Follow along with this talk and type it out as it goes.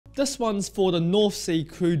This one's for the North Sea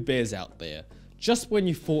crude bears out there. Just when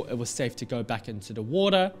you thought it was safe to go back into the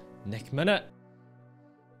water, next minute.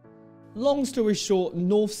 Long story short,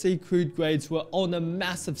 North Sea crude grades were on a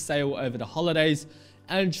massive sale over the holidays,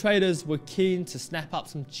 and traders were keen to snap up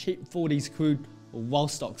some cheap 40s crude while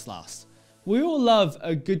stocks last. We all love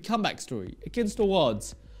a good comeback story against all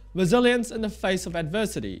odds. Resilience in the face of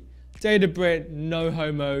adversity. Dated Brent, no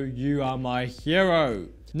homo, you are my hero.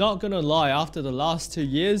 Not gonna lie, after the last 2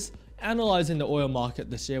 years, analysing the oil market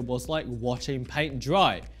this year was like watching paint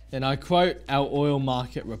dry. And I quote our oil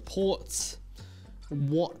market reports,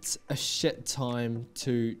 "What a shit time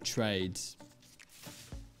to trade."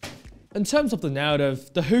 In terms of the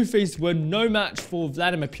narrative, the Houthis were no match for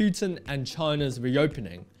Vladimir Putin and China's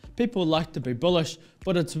reopening. People like to be bullish,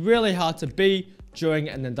 but it's really hard to be during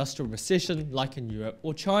an industrial recession like in Europe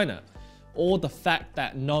or China, or the fact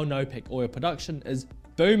that non-OPEC oil production is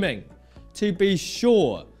booming. To be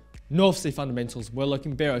sure, North Sea fundamentals were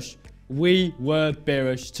looking bearish. We were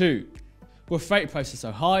bearish too. With freight prices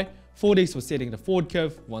so high, 40s were setting the forward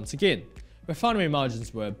curve once again. Refinery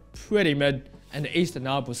margins were pretty mid, and the Eastern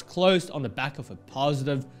Arb was closed on the back of a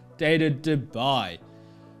positive dated Dubai.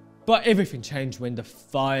 But everything changed when the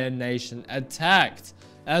Fire Nation attacked.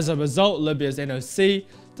 As a result, Libya's NOC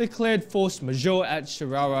declared force majeure at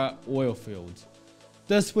Sharara oil field.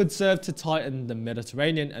 This would serve to tighten the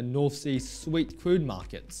Mediterranean and North Sea sweet crude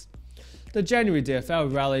markets. The January DFL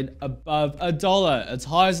rallied above $1, its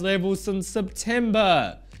highest level since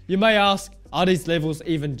September. You may ask, are these levels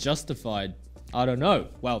even justified? I don't know.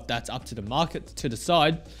 Well, that's up to the market to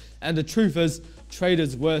decide. And the truth is,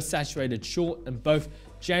 traders were saturated short in both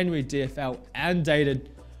January DFL and dated,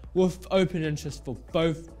 with open interest for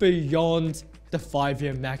both beyond the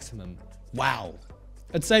 5-year maximum. Wow.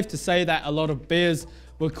 It's safe to say that a lot of bears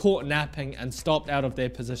were caught napping and stopped out of their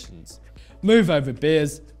positions. Move over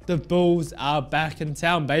bears, the bulls are back in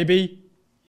town, baby.